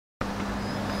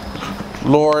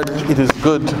Lord, it is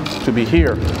good to be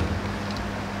here.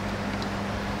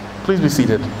 Please be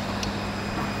seated.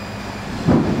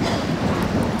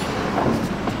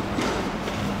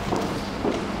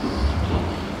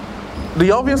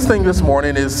 The obvious thing this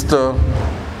morning is to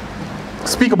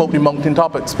speak about the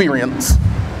mountaintop experience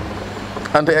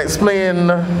and to explain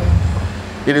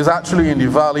it is actually in the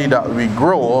valley that we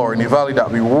grow, or in the valley that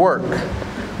we work.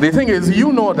 The thing is,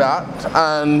 you know that,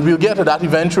 and we'll get to that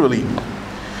eventually.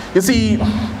 You see,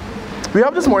 we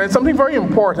have this morning something very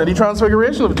important, the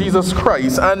transfiguration of Jesus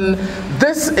Christ, and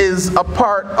this is a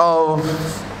part of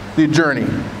the journey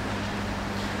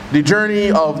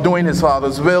of doing his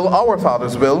Father's will, our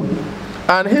Father's will,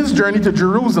 and his journey to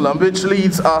Jerusalem, which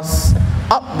leads us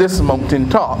up this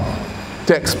mountaintop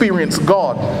to experience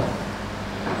God.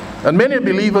 And many a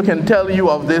believer can tell you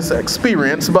of this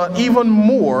experience, but even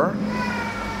more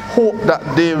hope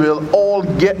that they will all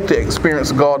get to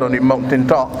experience God on the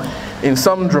mountaintop in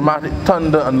some dramatic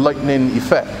thunder and lightning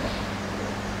effect.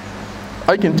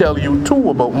 I can tell you too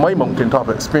about my mountaintop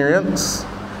experience.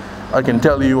 I can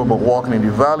tell you about walking in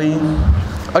the valley.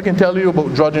 I can tell you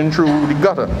about trudging through the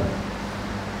gutter.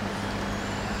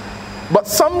 But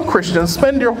some Christians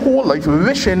spend their whole life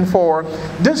wishing for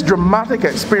this dramatic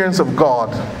experience of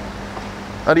God,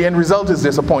 and the end result is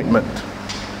disappointment.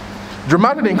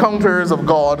 Dramatic encounters of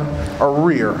God are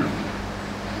rare,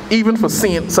 even for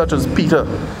saints such as Peter.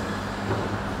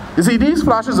 You see, these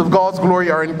flashes of God's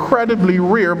glory are incredibly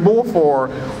rare, both for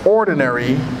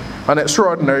ordinary and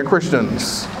extraordinary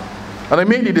Christians. And I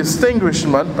made the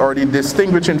distinguishment, or the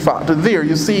distinguishing factor there.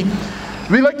 You see,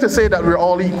 we like to say that we're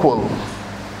all equal.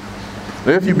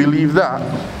 If you believe that,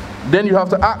 then you have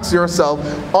to ask yourself,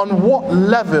 on what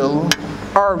level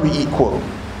are we equal?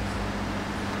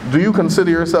 Do you consider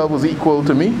yourself as equal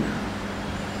to me?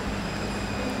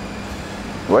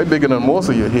 Well, I'm bigger than most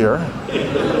of you here.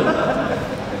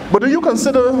 But do you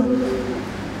consider,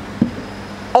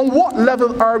 on what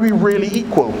level are we really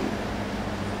equal?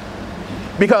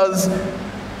 Because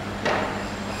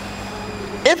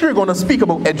if you're going to speak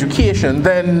about education,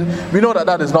 then we know that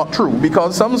that is not true,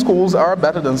 because some schools are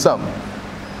better than some.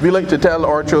 We like to tell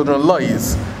our children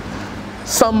lies.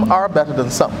 Some are better than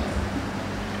some.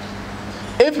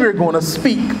 If we're going to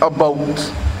speak about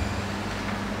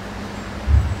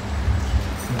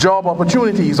job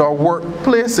opportunities or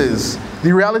workplaces,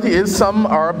 the reality is some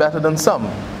are better than some.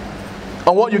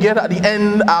 And what you get at the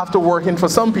end after working for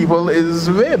some people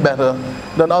is way better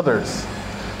than others.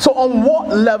 So on what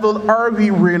level are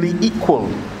we really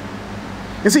equal?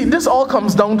 You see, this all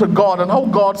comes down to God and how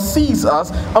God sees us,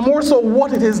 and more so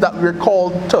what it is that we're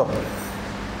called to.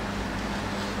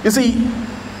 You see,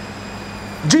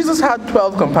 Jesus had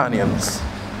 12 companions,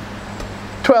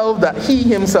 12 that he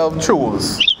himself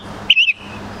chose.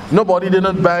 Nobody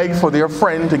didn't beg for their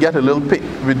friend to get a little pic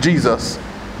with Jesus.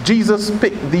 Jesus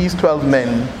picked these 12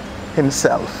 men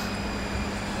himself.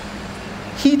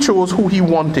 He chose who he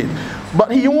wanted,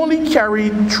 but he only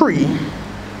carried 3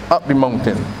 up the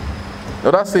mountain.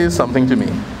 Now that says something to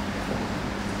me,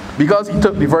 because he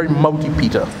took the very mouthy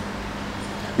Peter.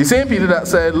 The same Peter that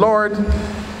said, Lord,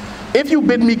 if you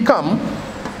bid me come,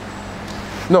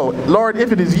 no, Lord,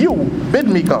 if it is you, bid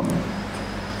me come.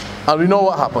 And we know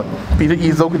what happened. Peter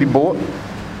eased out of the boat,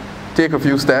 take a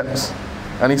few steps,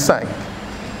 and he sank.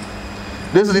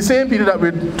 This is the same Peter that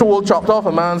we're told chopped off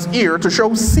a man's ear to show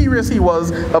how serious he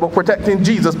was about protecting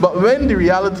Jesus. But when the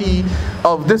reality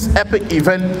of this epic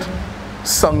event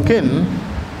sunk in,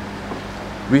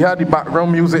 we had the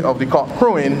background music of the cock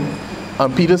crowing,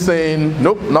 and Peter saying,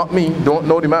 nope, not me, don't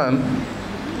know the man.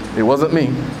 It wasn't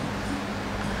me.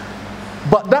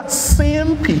 But that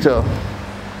same Peter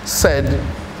said,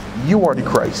 you are the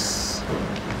Christ.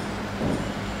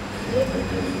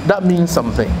 That means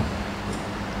something.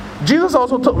 Jesus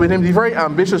also took with him the very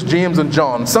ambitious James and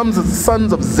John, sons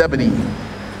of Zebedee,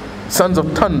 sons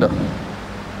of thunder.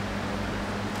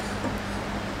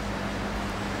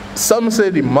 Some say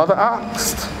the mother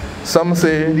asked, some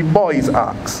say the boys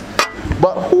asked.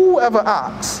 But whoever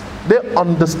asked, they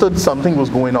understood something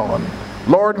was going on.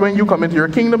 Lord, when you come into your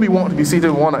kingdom, you want to be seated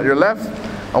one at your left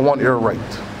and one at your right.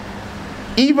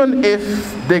 Even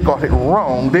if they got it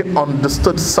wrong, they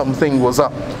understood something was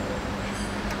up.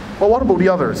 But what about the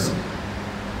others?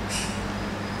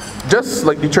 Just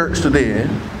like the church today,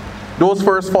 those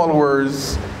first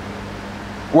followers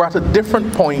were at a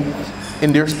different point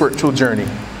in their spiritual journey.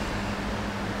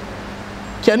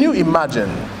 Can you imagine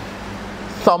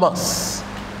Thomas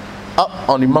up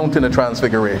on the mountain of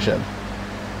transfiguration?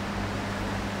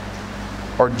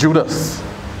 Or Judas?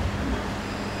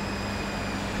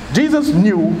 Jesus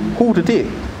knew who to take.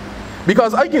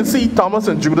 Because I can see Thomas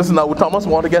and Judas now. Thomas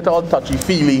want to get all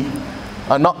touchy-feely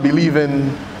and not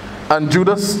believing, and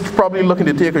Judas probably looking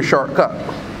to take a shortcut.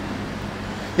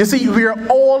 You see, we are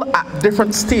all at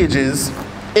different stages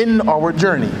in our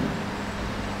journey.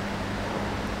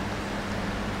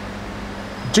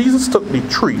 Jesus took the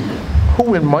three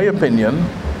who, in my opinion,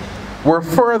 were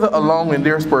further along in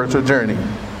their spiritual journey.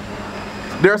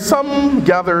 There are some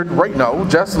gathered right now,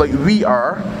 just like we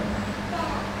are,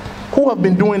 who have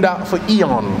been doing that for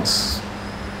eons,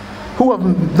 who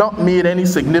have not made any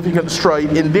significant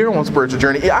stride in their own spiritual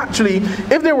journey. Actually,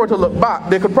 if they were to look back,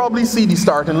 they could probably see the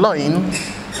starting line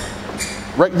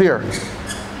right there.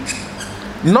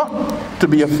 Not to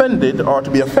be offended, or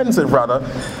to be offensive rather,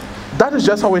 that is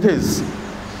just how it is.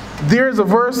 There's a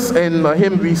verse in a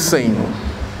hymn we sing.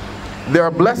 There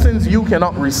are blessings you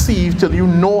cannot receive till you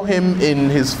know him in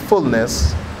his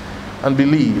fullness and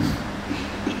believe.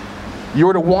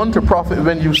 You're the one to profit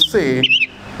when you say,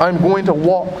 I'm going to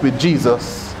walk with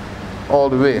Jesus all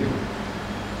the way.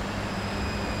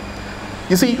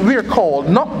 You see, we are called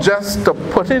not just to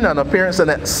put in an appearance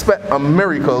and expect a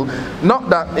miracle, not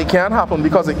that it can't happen,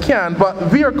 because it can,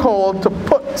 but we are called to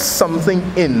put something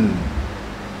in.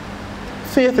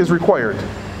 Faith is required.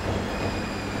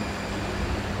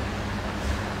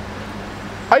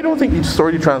 I don't think the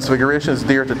story of Transfiguration is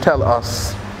there to tell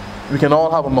us we can all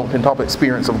have a mountaintop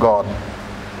experience of God.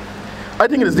 I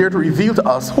think it is there to reveal to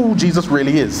us who Jesus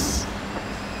really is.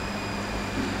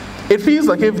 It feels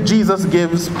like if Jesus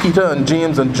gives Peter and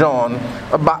James and John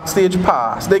a backstage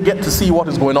pass, they get to see what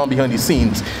is going on behind the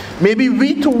scenes. Maybe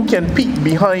we too can peek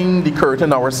behind the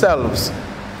curtain ourselves.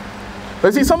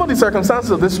 But see, some of the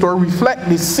circumstances of this story reflect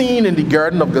the scene in the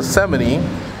Garden of Gethsemane,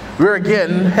 where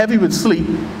again, heavy with sleep,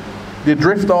 they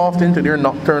drift off into their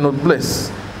nocturnal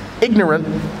bliss, ignorant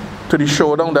to the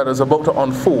showdown that is about to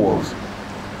unfold.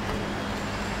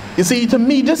 You see, to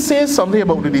me, this says something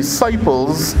about the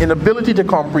disciples' inability to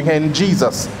comprehend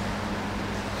Jesus.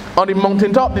 On the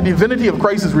mountaintop, the divinity of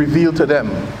Christ is revealed to them.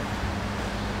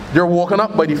 They're woken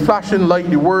up by the flashing light.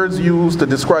 The words used to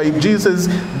describe Jesus'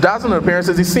 dazzling appearance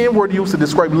is the same word used to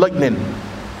describe lightning.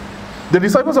 The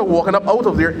disciples are woken up out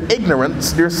of their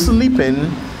ignorance. They're sleeping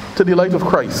to the light of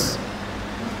Christ.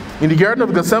 In the Garden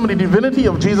of Gethsemane, the divinity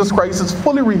of Jesus Christ is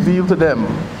fully revealed to them.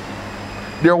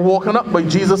 They're woken up by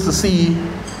Jesus to see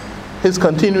his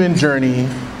continuing journey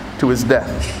to his death.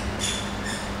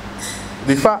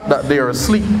 The fact that they are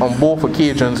asleep on both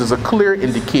occasions is a clear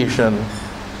indication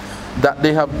that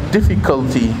they have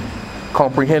difficulty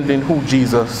comprehending who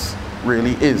Jesus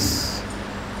really is,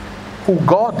 who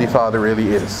God the Father really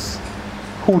is,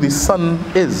 who the Son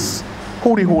is,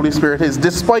 who the Holy Spirit is.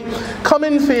 Despite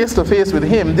coming face to face with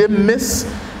him, they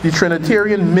miss the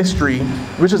Trinitarian mystery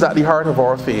which is at the heart of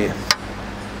our faith.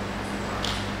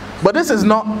 But this is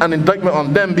not an indictment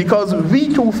on them, because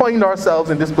we too find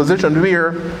ourselves in this position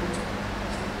where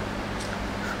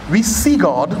we see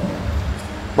God,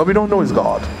 but we don't know his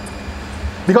God.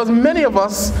 Because many of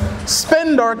us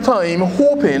spend our time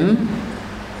hoping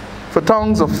for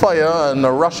tongues of fire and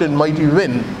a rushing mighty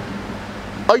wind.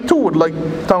 I too would like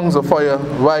tongues of fire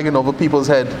wagging over people's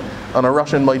head and a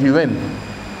rushing mighty wind.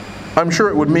 I'm sure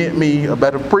it would make me a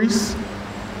better priest,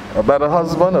 a better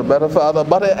husband, a better father,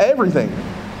 better everything.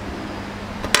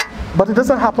 But it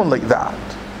doesn't happen like that.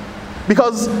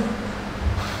 Because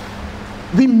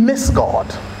we miss God.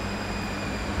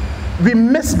 We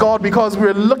miss God because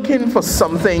we're looking for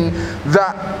something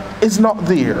that is not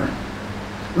there.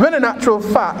 When in actual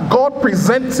fact, God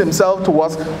presents himself to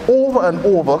us over and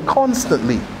over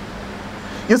constantly.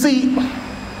 You see,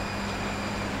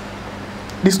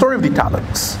 the story of the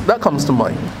talents, that comes to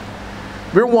mind.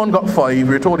 Where one got 5,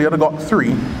 we're told the other got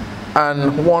 3,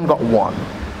 and one got 1.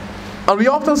 And we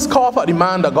often scoff at the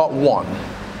man that got 1.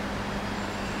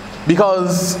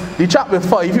 Because the chap with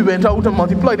 5, he went out and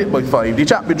multiplied it by 5. The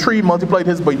chap with 3 multiplied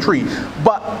his by 3.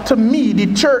 But to me,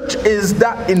 the church is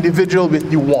that individual with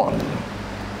the 1.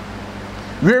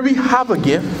 Where we have a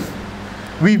gift,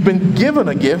 we've been given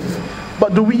a gift,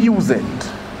 but do we use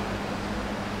it?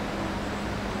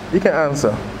 You can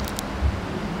answer.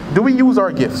 Do we use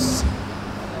our gifts?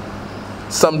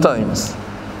 Sometimes.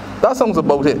 That sounds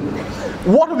about it.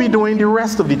 What are we doing the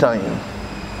rest of the time?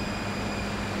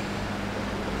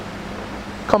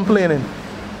 Complaining,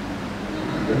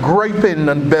 griping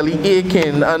and belly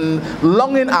aching and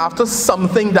longing after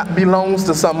something that belongs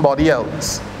to somebody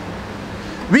else.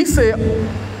 We say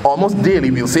almost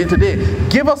daily, we'll say today,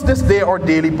 give us this day our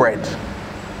daily bread.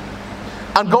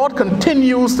 And God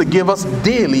continues to give us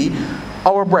daily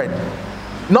our bread.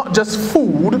 Not just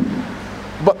food,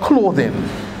 but clothing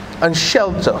and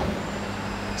shelter,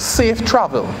 safe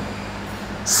travel,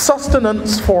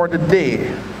 sustenance for the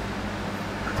day.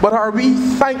 But are we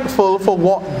thankful for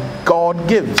what God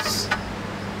gives?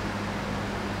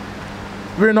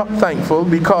 We're not thankful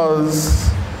because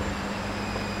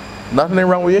nothing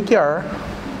wrong with your car,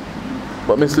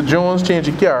 but Mr. Jones changed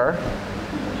your car,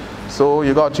 so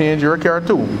you got to change your car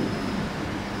too.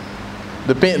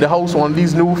 They paint the house one of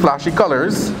these new flashy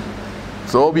colors,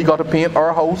 so we got to paint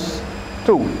our house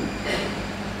too.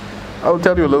 I will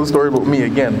tell you a little story about me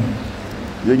again.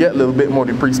 You get a little bit more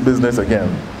the priest business again.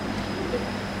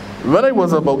 When I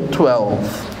was about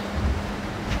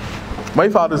 12, my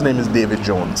father's name is David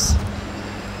Jones.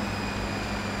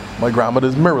 My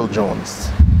grandmother's Merrill Jones.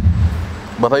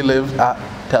 But I lived at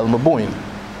Bowen.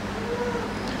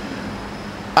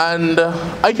 And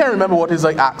I can't remember what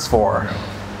I asked for.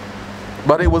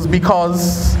 But it was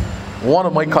because one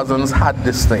of my cousins had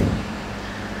this thing.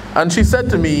 And she said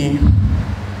to me,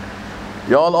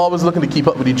 "Y'all always looking to keep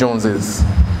up with the Joneses."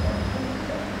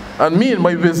 And me in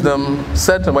my wisdom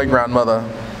said to my grandmother,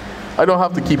 "I don't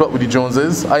have to keep up with the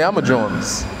Joneses. I am a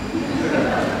Jones."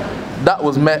 That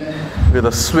was met with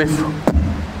a swift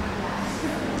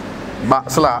back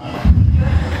slap.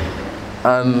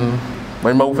 And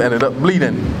my mouth ended up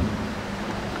bleeding.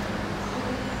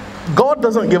 God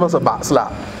doesn't give us a back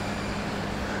slap.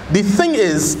 The thing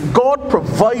is, God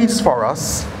provides for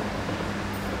us,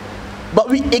 but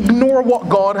we ignore what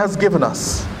God has given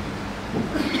us.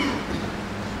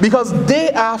 Because day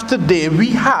after day,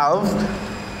 we have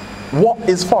what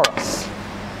is for us,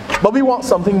 but we want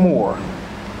something more.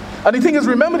 And the thing is,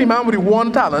 remember the man with the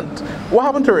one talent, what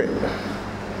happened to it?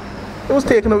 It was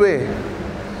taken away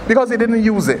because he didn't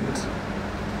use it.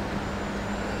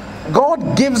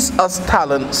 God gives us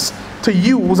talents to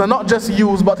use, and not just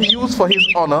use, but to use for His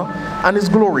honor and His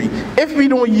glory. If we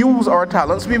don't use our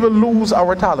talents, we will lose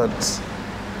our talents.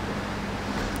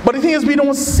 But the thing is, we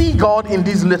don't see God in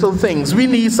these little things. We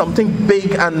need something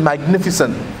big and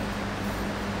magnificent.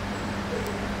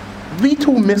 We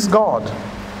too miss God.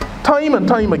 Time and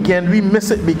time again, we miss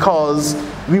it because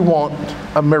we want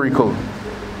a miracle.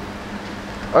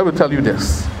 I will tell you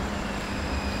this.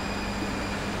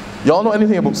 Y'all know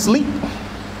anything about sleep?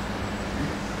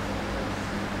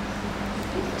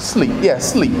 Sleep,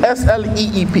 yes, sleep.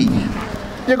 S-L-E-E-P.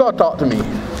 You gotta talk to me.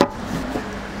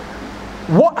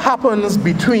 What happens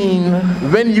between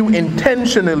when you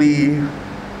intentionally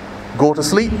go to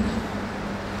sleep,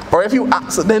 or if you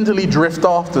accidentally drift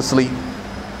off to sleep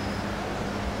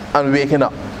and waking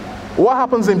up? What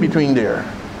happens in between there?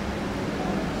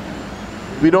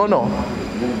 We don't know.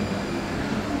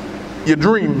 You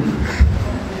dream.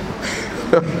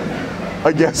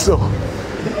 I guess so.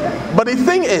 But the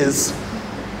thing is,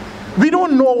 we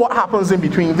don't know what happens in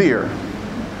between there,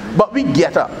 but we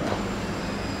get up.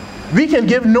 We can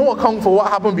give no account for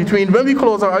what happened between when we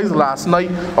closed our eyes last night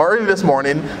or early this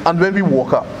morning and when we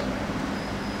woke up.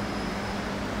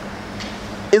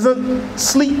 Isn't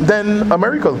sleep then a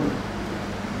miracle?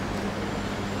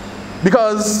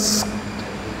 Because,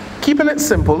 keeping it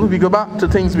simple, we go back to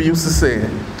things we used to say.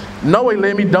 Now I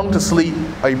lay me down to sleep,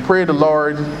 I pray the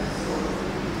Lord.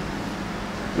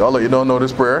 Y'all, you don't know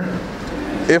this prayer.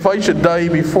 If I should die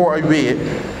before I wait.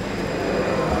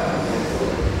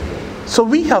 So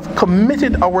we have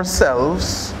committed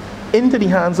ourselves into the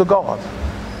hands of God.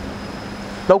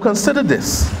 Now consider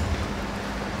this.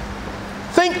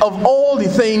 Think of all the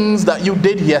things that you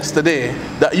did yesterday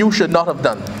that you should not have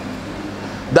done,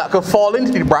 that could fall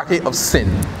into the bracket of sin.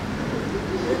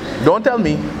 Don't tell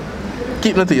me.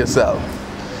 Keep it to yourself.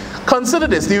 Consider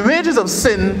this. The wages of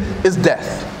sin is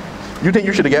death. You think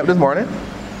you should have get up this morning?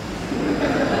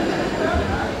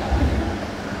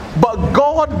 But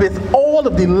God, with all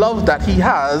of the love that He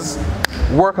has,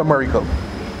 work a miracle.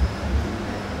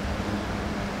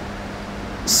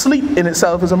 Sleep in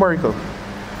itself is a miracle.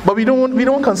 But we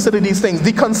don't consider these things.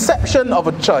 The conception of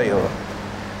a child,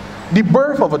 the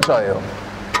birth of a child,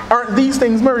 aren't these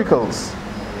things miracles?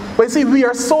 But you see, we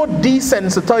are so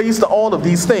desensitized to all of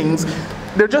these things,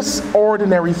 they're just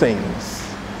ordinary things.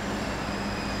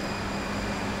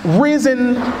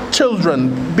 Raising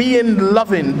children, being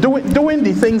loving, doing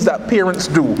the things that parents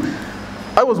do.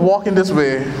 I was walking this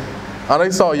way and I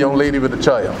saw a young lady with a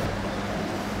child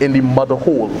in the mother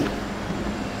hole,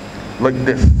 like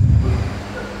this.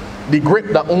 The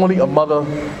grip that only a mother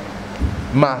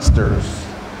masters,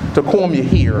 to comb your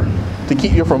hair, to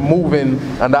keep you from moving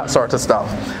and that sort of stuff.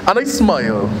 And I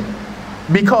smile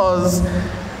because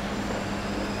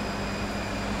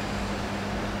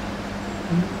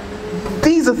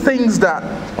these are things that,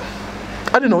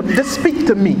 I don't know, they speak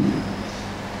to me.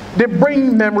 They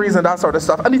bring memories and that sort of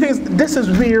stuff. And the thing is, this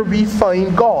is where we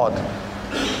find God.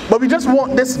 But we just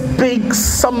want this big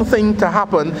something to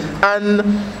happen, and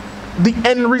the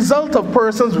end result of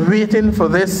persons waiting for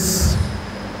this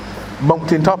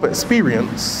mountaintop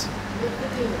experience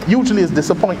usually is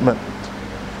disappointment.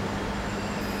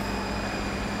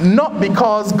 Not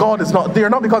because God is not there,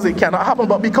 not because it cannot happen,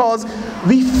 but because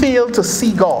we fail to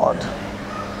see God.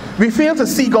 We fail to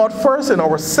see God first in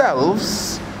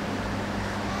ourselves,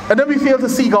 and then we fail to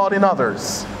see God in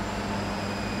others.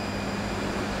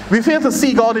 We fail to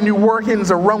see God in the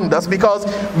workings around us because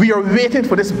we are waiting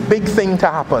for this big thing to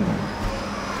happen.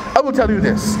 I will tell you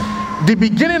this. The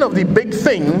beginning of the big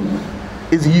thing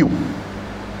is you.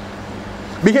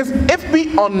 Because if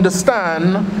we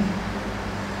understand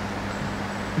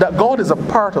that God is a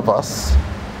part of us,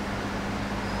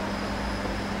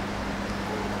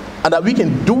 and that we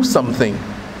can do something,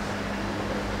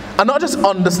 and not just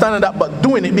understanding that, but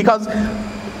doing it, because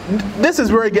this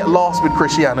is where I get lost with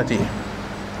Christianity.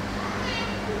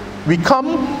 We come,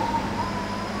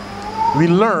 we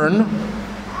learn,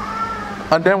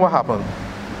 and then what happens?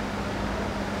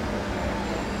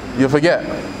 You forget.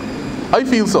 I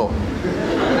feel so.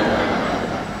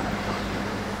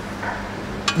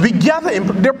 We gather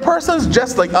there are persons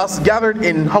just like us gathered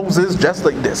in houses just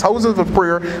like this, houses of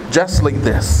prayer just like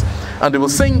this, and they will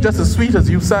sing just as sweet as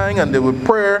you sang, and they will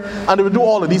pray, and they will do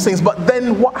all of these things. But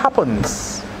then what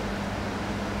happens?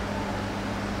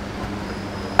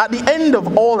 At the end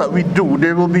of all that we do,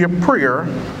 there will be a prayer.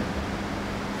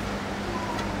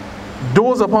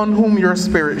 Those upon whom your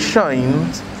spirit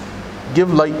shines,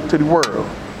 give light to the world.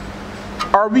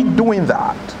 Are we doing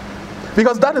that?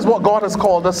 Because that is what God has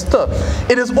called us to.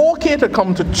 It is okay to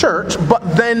come to church, but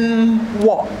then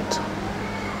what?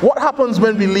 What happens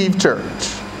when we leave church?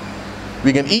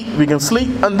 We can eat, we can sleep,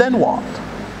 and then what?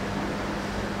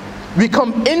 We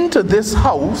come into this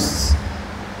house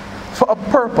for a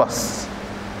purpose.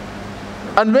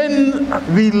 And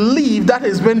when we leave, that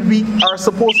is when we are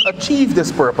supposed to achieve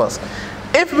this purpose.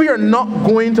 If we are not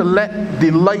going to let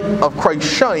the light of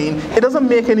Christ shine, it doesn't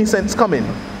make any sense coming.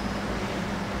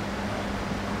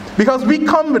 Because we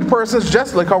come with persons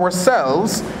just like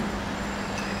ourselves.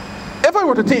 If I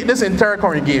were to take this entire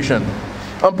congregation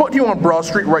and put you on Broad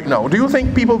Street right now, do you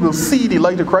think people will see the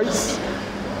light of Christ?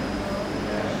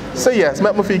 Say yes,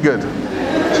 make me feel good.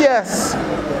 Yes.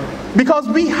 Because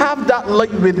we have that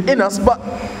light within us, but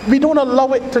we don't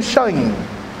allow it to shine.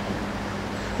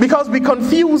 Because we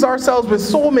confuse ourselves with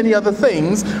so many other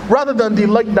things rather than the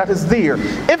light that is there.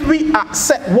 If we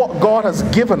accept what God has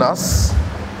given us,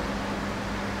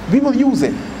 we will use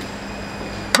it.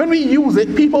 When we use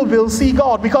it, people will see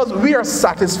God because we are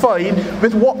satisfied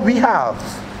with what we have.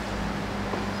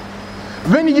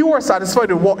 When you are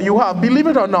satisfied with what you have, believe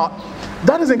it or not,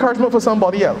 that is encouragement for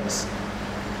somebody else.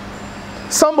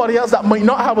 Somebody else that might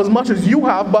not have as much as you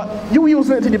have, but you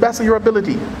using it to the best of your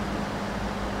ability.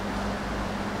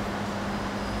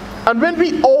 And when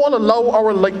we all allow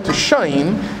our light to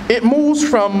shine, it moves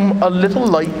from a little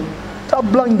light to a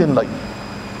blinding light.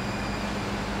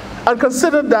 And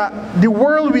consider that the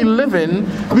world we live in,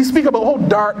 we speak about how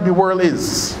dark the world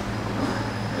is.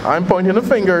 I'm pointing the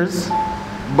fingers,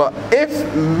 but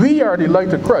if we are the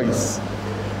light of Christ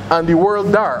and the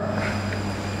world dark,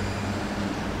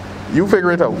 you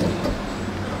figure it out.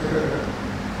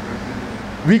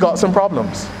 We got some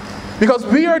problems. Because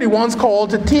we are the ones called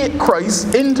to take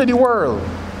Christ into the world.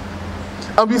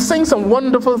 And we sing some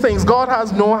wonderful things. God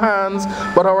has no hands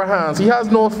but our hands. He has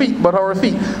no feet but our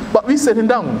feet. But we sitting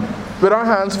down with our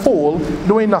hands full,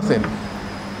 doing nothing.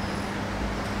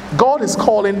 God is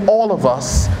calling all of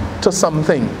us to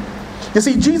something. You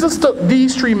see, Jesus took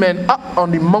these three men up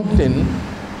on the mountain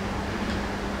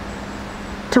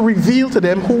to reveal to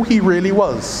them who he really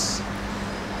was.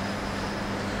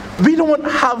 We don't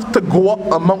have to go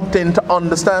up a mountain to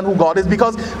understand who God is,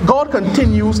 because God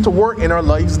continues to work in our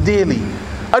lives daily.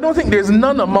 I don't think there's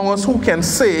none among us who can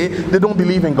say they don't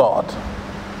believe in God.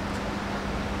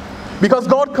 Because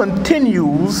God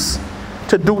continues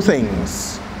to do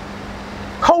things.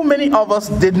 How many of us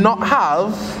did not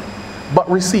have but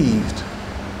received?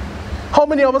 How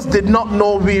many of us did not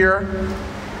know where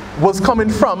was coming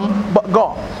from but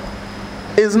God?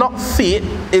 It is not fate,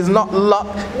 it is not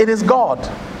luck, it is God.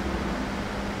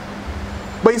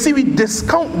 But you see, we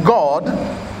discount God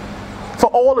for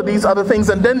all of these other things,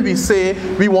 and then we say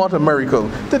we want a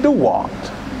miracle. To do what?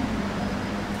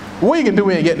 What are you going to do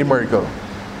when you get the miracle?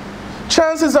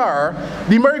 Chances are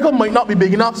the miracle might not be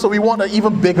big enough, so we want an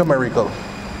even bigger miracle.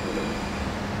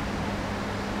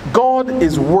 God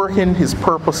is working his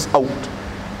purpose out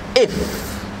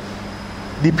if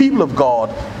the people of God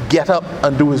get up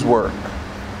and do his work.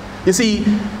 You see,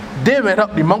 they went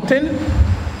up the mountain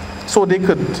so they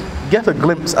could get a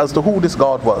glimpse as to who this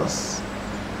God was.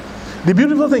 The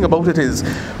beautiful thing about it is,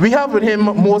 we have with him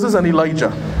Moses and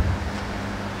Elijah.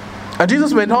 And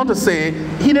Jesus went on to say,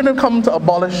 he didn't come to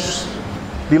abolish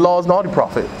the laws nor the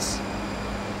prophets,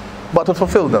 but to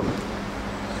fulfill them.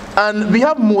 And we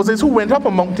have Moses who went up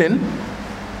a mountain,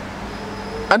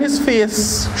 and his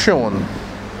face shone.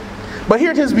 But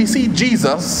here it is, we see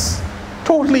Jesus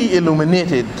totally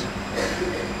illuminated.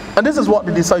 And this is what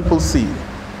the disciples see.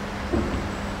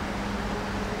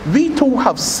 We too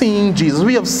have seen Jesus.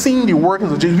 We have seen the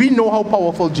workings of Jesus. We know how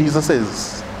powerful Jesus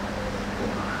is.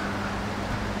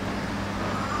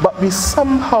 But we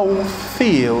somehow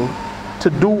fail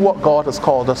to do what God has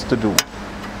called us to do.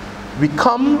 We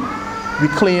come, we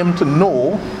claim to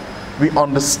know, we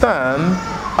understand,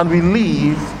 and we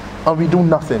leave, and we do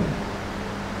nothing.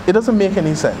 It doesn't make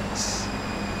any sense.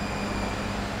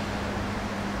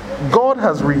 God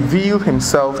has revealed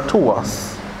himself to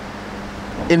us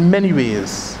in many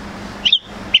ways.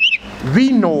 We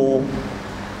know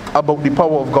about the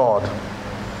power of God.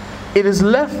 It is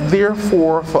left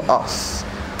therefore for us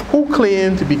who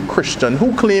claim to be Christian,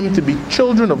 who claim to be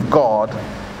children of God,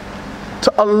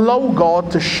 to allow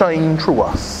God to shine through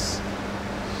us,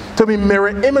 to be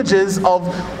mirror images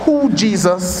of who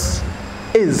Jesus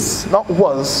is, not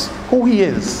was, who he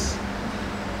is.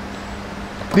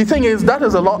 The thing is, that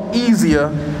is a lot easier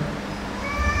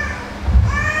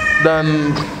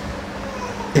than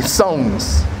it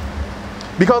sounds,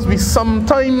 because we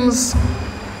sometimes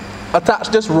attach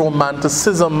this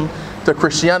romanticism to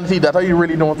Christianity that I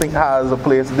really don't think has a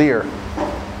place there.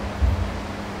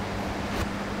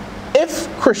 If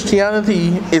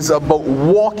Christianity is about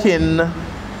walking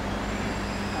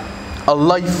a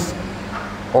life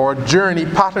or a journey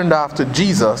patterned after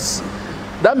Jesus,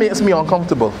 that makes me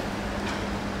uncomfortable,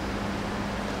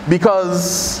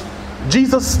 because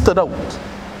Jesus stood out.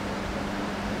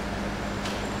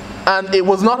 And it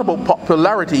was not about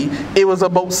popularity, it was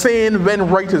about saying when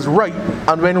right is right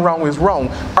and when wrong is wrong.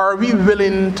 Are we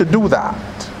willing to do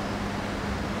that?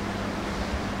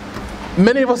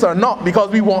 Many of us are not,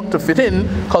 because we want to fit in,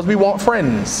 because we want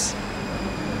friends.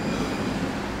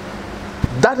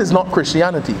 That is not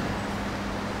Christianity.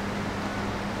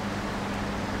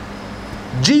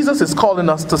 Jesus is calling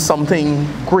us to something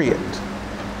great.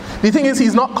 The thing is,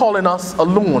 he's not calling us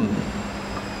alone.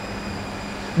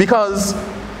 Because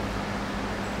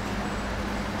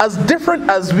as different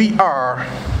as we are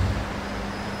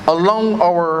along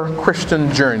our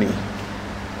Christian journey,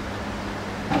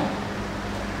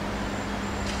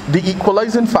 the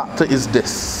equalizing factor is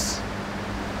this: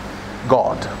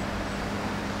 God.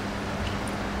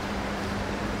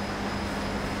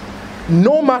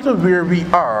 No matter where we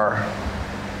are,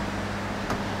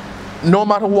 no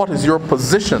matter what is your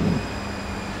position,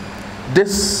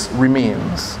 this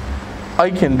remains: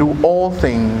 I can do all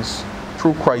things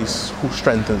through Christ who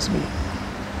strengthens me.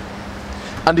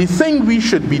 And the thing we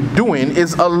should be doing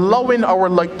is allowing our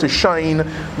light to shine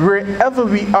wherever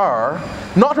we are,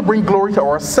 not to bring glory to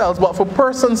ourselves, but for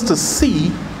persons to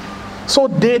see, so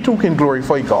they too can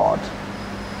glorify God.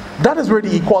 That is where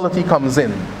the equality comes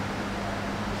in.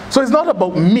 So it's not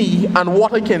about me and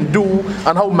what I can do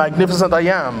and how magnificent I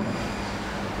am.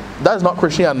 That is not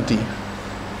Christianity.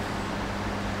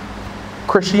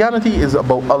 Christianity is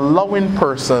about allowing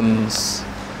persons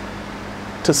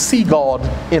to see God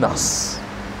in us.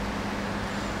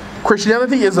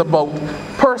 Christianity is about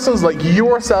persons like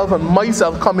yourself and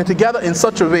myself coming together in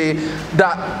such a way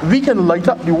that we can light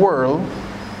up the world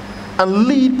and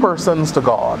lead persons to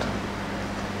God.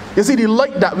 You see, the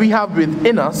light that we have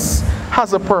within us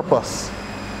has a purpose.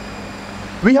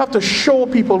 We have to show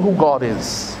people who God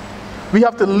is. We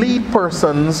have to lead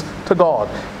persons to God.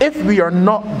 If we are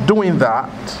not doing that,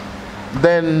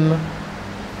 then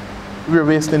we're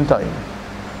wasting time.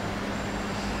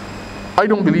 I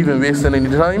don't believe in wasting any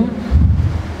time,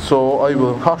 so I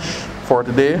will hush for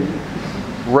today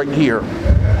right here.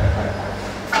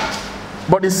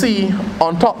 But you see,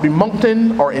 on top the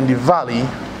mountain or in the valley,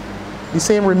 the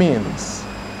same remains.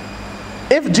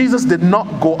 If Jesus did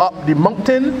not go up the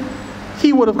mountain,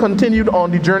 he would have continued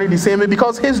on the journey the same way,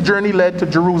 because his journey led to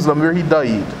Jerusalem, where he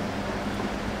died.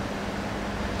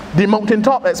 The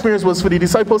mountaintop experience was for the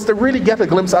disciples to really get a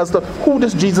glimpse as to who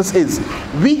this Jesus is.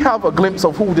 We have a glimpse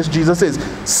of who this Jesus is.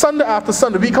 Sunday after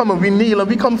Sunday, we come and we kneel and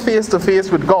we come face to face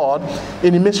with God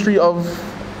in the mystery of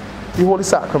the Holy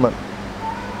Sacrament.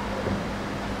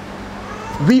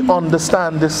 We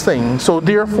understand this thing, so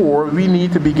therefore we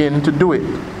need to begin to do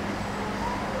it.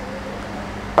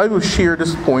 I will share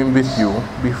this poem with you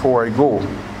before I go.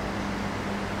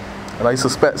 And I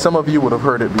suspect some of you would have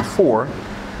heard it before.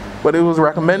 but it was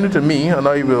recommended to me, and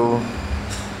I will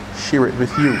share it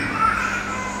with you.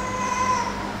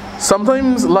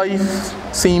 Sometimes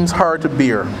life seems hard to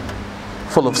bear,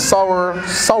 full of sour,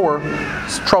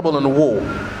 trouble and woe.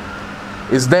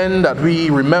 It's then that we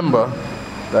remember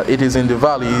that it is in the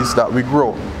valleys that we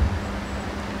grow.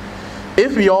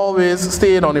 If we always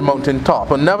stayed on the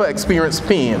mountaintop and never experienced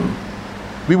pain,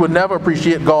 we would never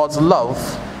appreciate God's love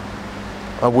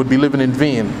and would be living in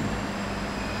vain.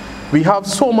 We have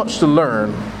so much to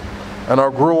learn, and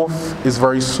our growth is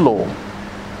very slow.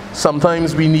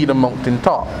 Sometimes we need a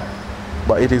mountaintop,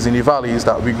 but it is in the valleys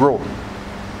that we grow.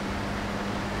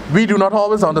 We do not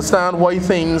always understand why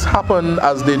things happen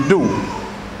as they do,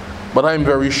 but I am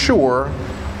very sure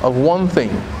of one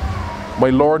thing: my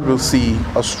Lord will see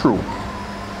us through.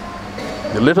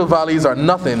 The little valleys are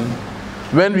nothing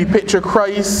when we picture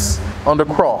Christ on the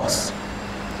cross.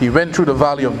 He went through the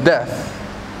valley of death.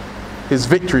 His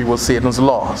victory was Satan's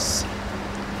loss.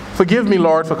 Forgive me,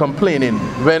 Lord, for complaining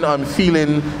when I'm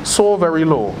feeling so very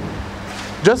low.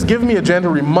 Just give me a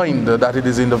gentle reminder that it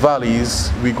is in the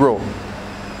valleys we grow.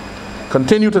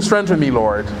 Continue to strengthen me,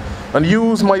 Lord, and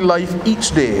use my life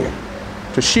each day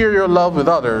to share your love with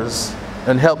others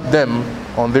and help them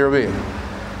on their way.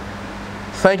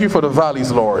 Thank you for the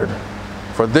valleys, Lord.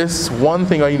 For this one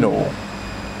thing I know: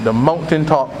 the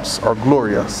mountaintops are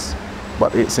glorious,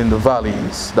 but it's in the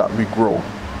valleys that we grow.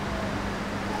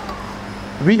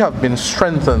 We have been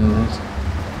strengthened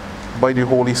by the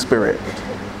Holy Spirit.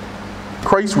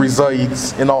 Christ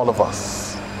resides in all of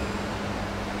us.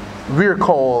 We're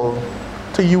called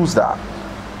to use that,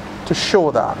 to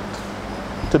show that,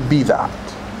 to be that.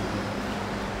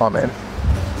 Amen.